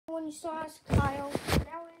you saw us, Kyle.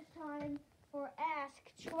 Now it is time for Ask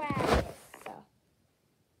Travis.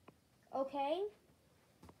 Okay?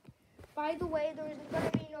 By the way, there's going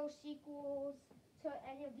to be no sequels to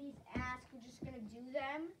any of these asks. We're just going to do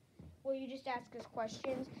them where you just ask us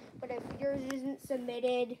questions. But if yours isn't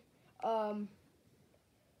submitted,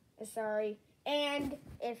 sorry. And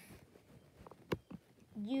if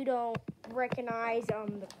you don't recognize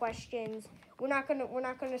the questions, we're not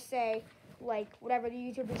gonna say like whatever the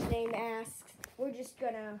YouTuber's name asks. We're just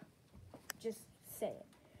gonna say it.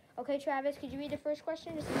 Okay, Travis, could you read the first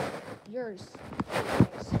question? It's yours. Okay,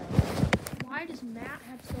 so. Why does Matt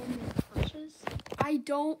have so many crushes? I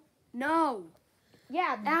don't know.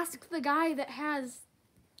 Yeah. Ask the guy that has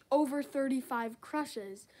over 35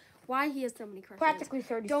 crushes why he has so many crushes. Practically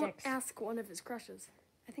 36. Don't ask one of his crushes.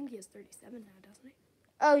 I think he has 37 now, doesn't he?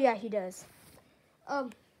 Oh, yeah, he does.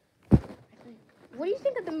 What do you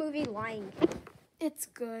think of the movie Lion King? It's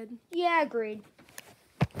good. Yeah, agreed.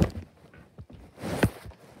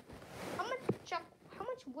 How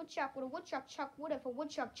much woodchuck would a woodchuck chuck wood if a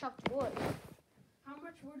woodchuck chucked wood? How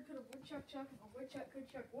much wood could a woodchuck chuck if a woodchuck could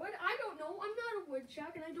chuck wood? I don't know. I'm not a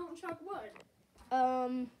woodchuck and I don't chuck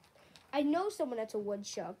wood. I know someone that's a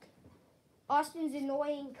woodchuck. Austin's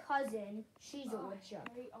annoying cousin, she's a woodchuck.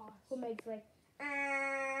 Who makes like,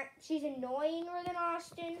 she's annoyinger than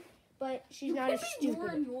Austin, but she's not as stupid. More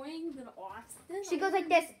annoying than Austin? She goes like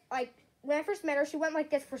this, like, when I first met her, she went like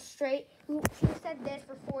this for straight, she said this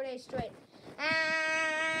for 4 days straight.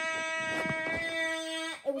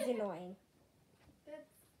 It was annoying.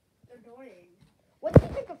 That's annoying. What do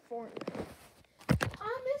you think of Fortnite?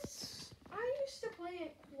 I used to play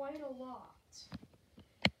it quite a lot,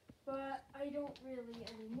 but I don't really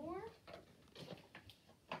anymore.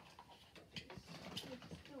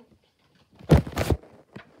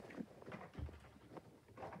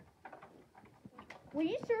 Were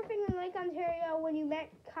you surfing in Lake Ontario when you met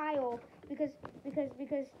Kyle? Because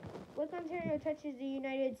Lake Ontario touches the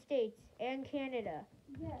United States and Canada.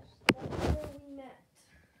 Yes, that's where we met.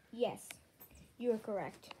 Yes, you are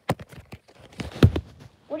correct.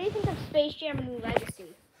 What do you think of Space Jam: A New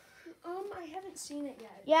Legacy? I haven't seen it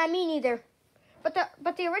yet. Yeah, me neither. But the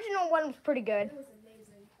original one was pretty good. It was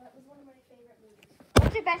amazing. That was one of my favorite movies.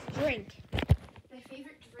 What's your best drink? My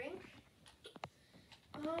favorite drink?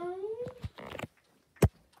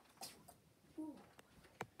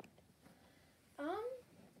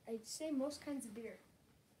 I'd say most kinds of beer.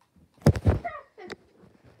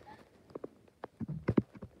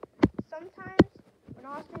 Sometimes when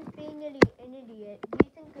Austin's being an idiot, we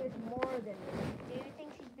think there's more than it. Do you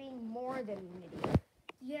think she's being more than an idiot?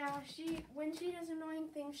 Yeah, when she does annoying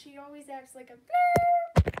things, she always acts like a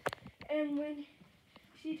blurb. And when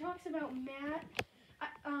she talks about Matt,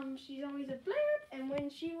 she's always a blurb. And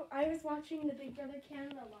when I was watching the Big Brother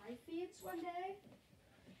Canada live feeds one day,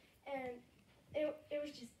 and it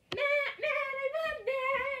was just Matt, I love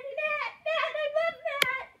Matt, I love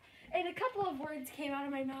Matt. And a couple of words came out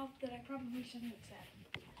of my mouth that I probably shouldn't have said.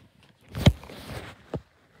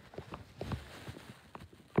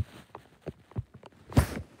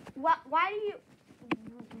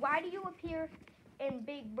 Why do you appear in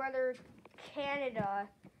Big Brother Canada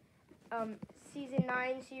season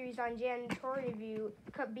 9 series on Janitor Review?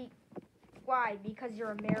 Why? Because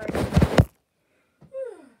you're American.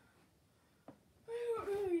 I don't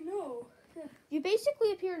really know. You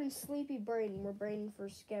basically appeared in Sleepy Braden, where Braden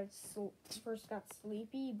first got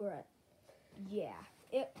sleepy, but yeah,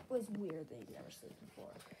 it was weird that he's never slept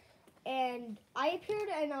before. And I appeared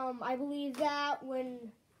in I believe that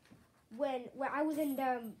when I was in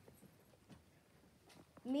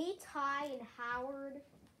me, Ty, and Howard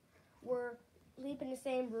were sleeping in the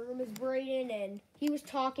same room as Braden, and he was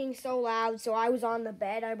talking so loud, so I was on the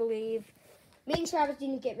bed, I believe. Me and Travis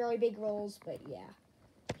didn't get very big roles, but yeah.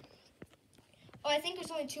 Oh, I think there's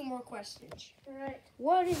only 2 more questions. All right.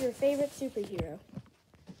 What is your favorite superhero?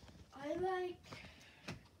 I like,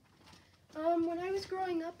 when I was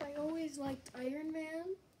growing up, I always liked Iron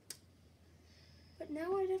Man. But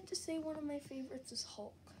now I'd have to say one of my favorites is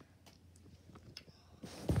Hulk.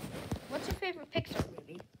 What's your favorite Pixar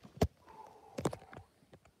movie?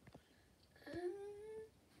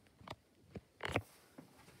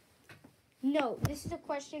 No, this is a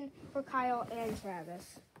question for Kyle and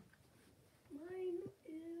Travis. Mine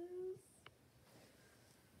is,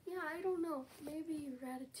 I don't know. Maybe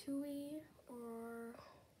Ratatouille or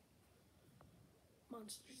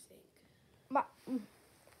Monsters, Inc.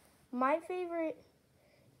 My favorite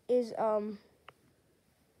is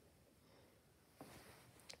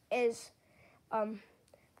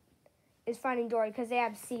Finding Dory because they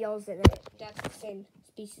have seals in it. That's the same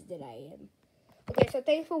species that I am. Okay, so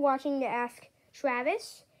thanks for watching the Ask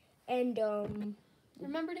Travis, and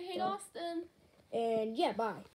Remember to hate Austin. yeah, bye.